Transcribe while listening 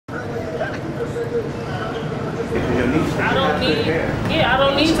I don't need, yeah, I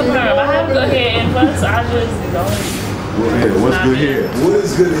don't need to perm. I have good hair, and plus I just don't. What's good hair? What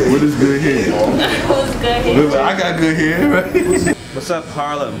is good hair? What is good hair? What's good hair? Look, I got good hair, right? What's up,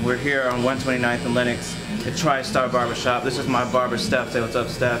 Harlem? We're here on 129th and Lenox at Star Barbershop. This is my barber, Steph. Say what's up,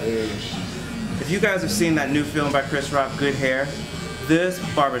 Steph. If you guys have seen that new film by Chris Rock, Good Hair, this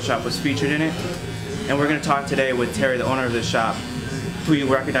barbershop was featured in it. And we're going to talk today with Terry, the owner of this shop, who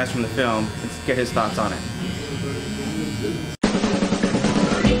you recognize from the film, and get his thoughts on it.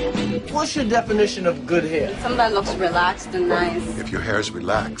 What's your definition of good hair? Something that looks relaxed and nice. If your hair is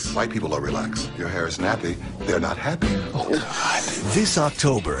relaxed, white people are relaxed. If your hair is nappy, they're not happy. Oh, God. This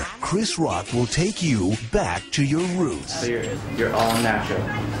October, Chris Rock will take you back to your roots. So you're all natural.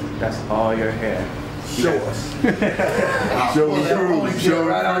 That's all your hair. Show us. Show us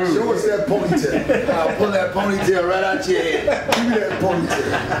that ponytail. I'll pull that ponytail right out your head. Give me that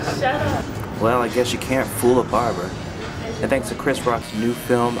ponytail. Shut up. Well, I guess you can't fool a barber. And thanks to Chris Rock's new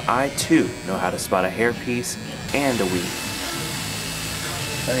film, I too know how to spot a hairpiece and a weave.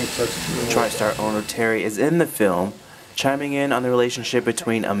 TriStar owner Terry is in the film, chiming in on the relationship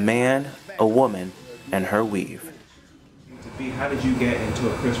between a man, a woman, and her weave. How did you get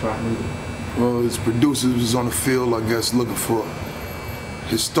into a Chris Rock movie? Well, his producers was on the field, I guess, looking for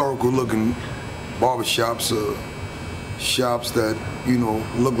historical-looking barbershops, shops that, you know,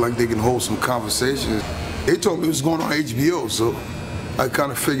 look like they can hold some conversations. They told me it was going on HBO, so I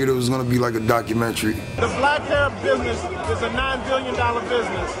kind of figured it was going to be like a documentary. The black hair business is a $9 billion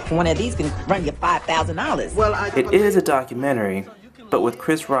business. One of these can run you $5,000. Well, it is a documentary, but with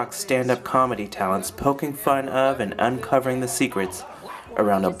Chris Rock's stand-up comedy talents poking fun of and uncovering the secrets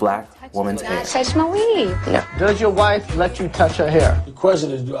around a black woman's hair. Touch my weave. No. Does your wife let you touch her hair? The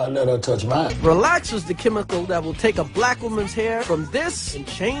question is, do I let her touch mine? Relax is the chemical that will take a black woman's hair from this and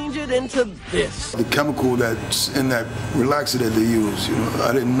change it into this. The chemical that's in that relaxer that they use, you know,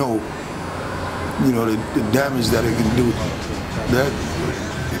 I didn't know, you know, the damage that it can do. That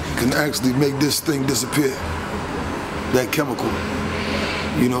can actually make this thing disappear, that chemical.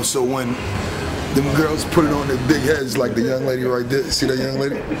 You know, so when them girls put it on their big heads, like the young lady right there. See that young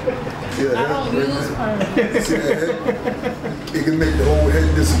lady? Yeah, I don't use perm. See that head? It can make the whole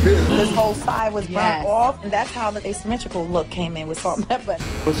head disappear. This whole side was burnt off, and that's how the asymmetrical look came in with salt and pepper.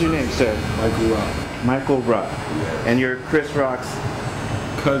 What's your name, sir? Michael Rock. Michael Rock. Yeah. And you're Chris Rock's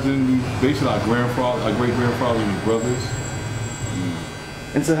cousin, basically our grandfather, our great-grandfather and brothers.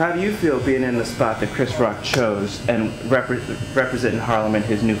 And so how do you feel being in the spot that Chris Rock chose and representing Harlem in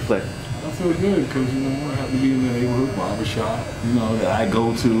his new flick? I feel good because, you know, I have to be in the neighborhood barbershop, you know, that I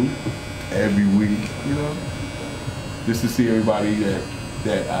go to every week, you know, just to see everybody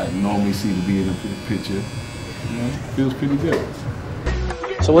that I normally see to be in the picture. You know, feels pretty good.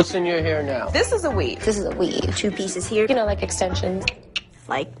 So what's in your hair now? This is a weave. This is a weave. 2 pieces here, you know, like extensions.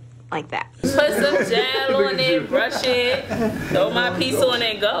 Like that. Put some gel on it, brush it, throw my piece on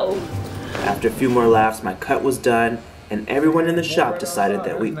it, go. After a few more laughs, my cut was done, and everyone in the shop decided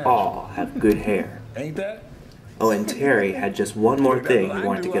that we all have good hair. Ain't that? Oh, and Terry had just one more thing he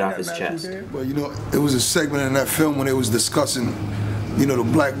wanted to get off his chest. Well, you know, it was a segment in that film when they was discussing, you know, the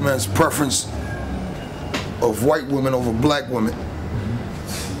black man's preference of white women over black women.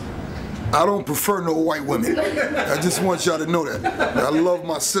 I don't prefer no white women. I just want y'all to know that. I love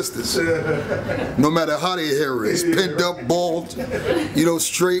my sisters. No matter how their hair is, pinned up, bald, you know,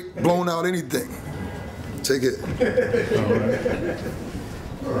 straight, blown out, anything. Take it.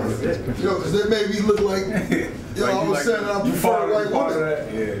 All right. Yo, cause that made me look like, yo, I was saying I prefer white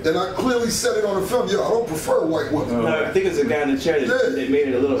women. And I clearly said it on the film, yo, I don't prefer white women. No, I think it's a guy in the chair that made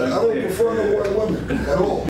it a little I don't prefer no white women at all.